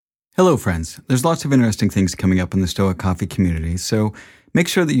Hello, friends. There's lots of interesting things coming up in the Stoic Coffee community, so make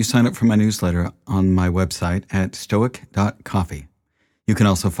sure that you sign up for my newsletter on my website at stoic.coffee. You can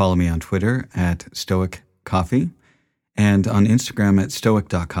also follow me on Twitter at stoiccoffee and on Instagram at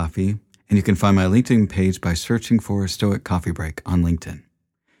stoic.coffee, and you can find my LinkedIn page by searching for Stoic Coffee Break on LinkedIn.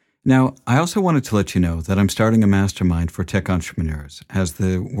 Now, I also wanted to let you know that I'm starting a mastermind for tech entrepreneurs as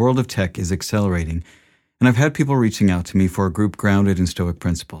the world of tech is accelerating, and I've had people reaching out to me for a group grounded in Stoic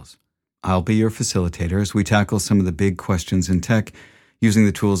principles. I'll be your facilitator as we tackle some of the big questions in tech using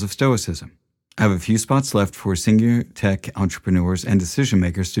the tools of Stoicism. I have a few spots left for senior tech entrepreneurs and decision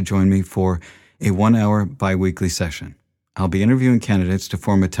makers to join me for a 1-hour bi-weekly session. I'll be interviewing candidates to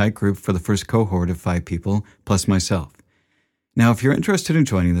form a tight group for the first cohort of 5 people, plus myself. Now, if you're interested in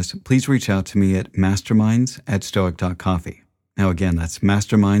joining this, please reach out to me at masterminds@stoic.coffee. Now, again, that's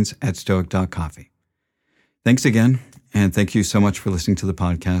masterminds@stoic.coffee. Thanks again, and thank you so much for listening to the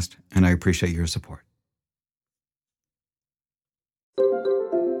podcast, and I appreciate your support.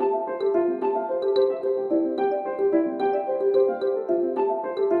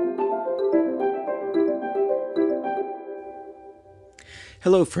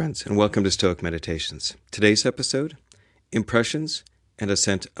 Hello, friends, and welcome to Stoic Meditations. Today's episode, Impressions and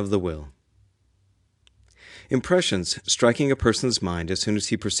Assent of the Will. Impressions, striking a person's mind as soon as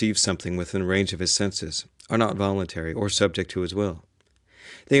he perceives something within range of his senses, are not voluntary or subject to his will.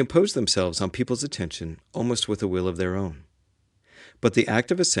 They impose themselves on people's attention almost with a will of their own. But the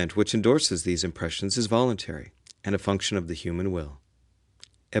act of assent which endorses these impressions is voluntary and a function of the human will.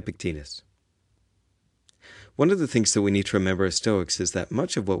 Epictetus. One of the things that we need to remember as Stoics is that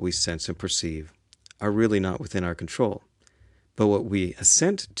much of what we sense and perceive are really not within our control, but what we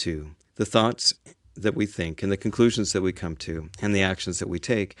assent to, the thoughts that we think and the conclusions that we come to and the actions that we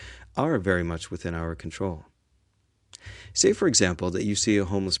take are very much within our control. Say, for example, that you see a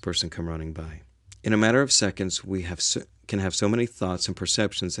homeless person come running by. In a matter of seconds, we can have so many thoughts and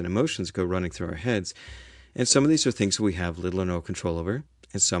perceptions and emotions go running through our heads, and some of these are things we have little or no control over,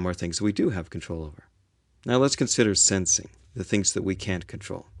 and some are things we do have control over. Now let's consider sensing, the things that we can't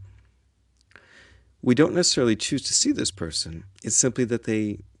control. We don't necessarily choose to see this person. It's simply that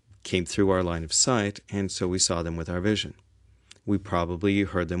they came through our line of sight, and so we saw them with our vision. We probably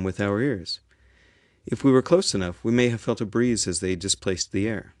heard them with our ears. If we were close enough, we may have felt a breeze as they displaced the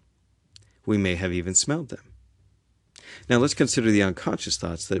air. We may have even smelled them. Now let's consider the unconscious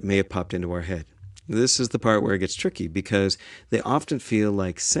thoughts that may have popped into our head. This is the part where it gets tricky because they often feel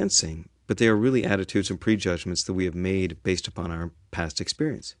like sensing, but they are really attitudes and prejudgments that we have made based upon our past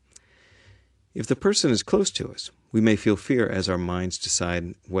experience. If the person is close to us, we may feel fear as our minds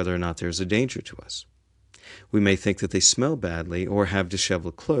decide whether or not there is a danger to us. We may think that they smell badly or have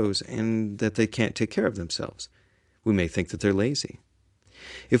disheveled clothes and that they can't take care of themselves. We may think that they're lazy.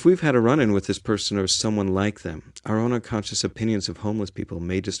 If we've had a run-in with this person or someone like them, our own unconscious opinions of homeless people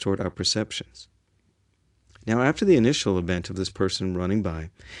may distort our perceptions. Now, after the initial event of this person running by,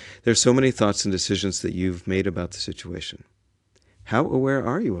 there are so many thoughts and decisions that you've made about the situation. How aware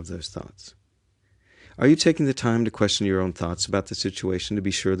are you of those thoughts? Are you taking the time to question your own thoughts about the situation to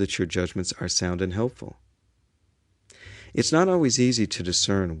be sure that your judgments are sound and helpful? It's not always easy to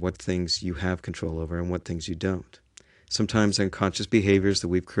discern what things you have control over and what things you don't. Sometimes unconscious behaviors that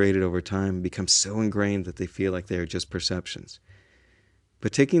we've created over time become so ingrained that they feel like they are just perceptions.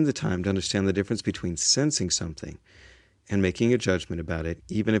 But taking the time to understand the difference between sensing something and making a judgment about it,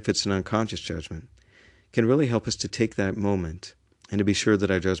 even if it's an unconscious judgment, can really help us to take that moment and to be sure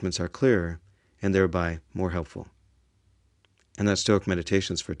that our judgments are clearer and thereby more helpful. And that's Stoic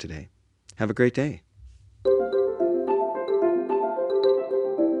Meditations for today. Have a great day.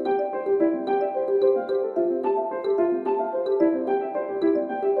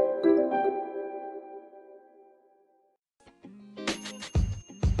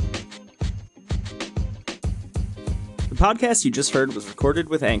 The podcast you just heard was recorded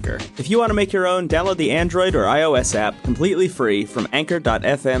with Anchor. If you want to make your own, download the Android or iOS app completely free from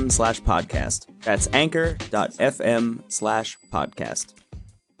anchor.fm/podcast. That's anchor.fm/podcast.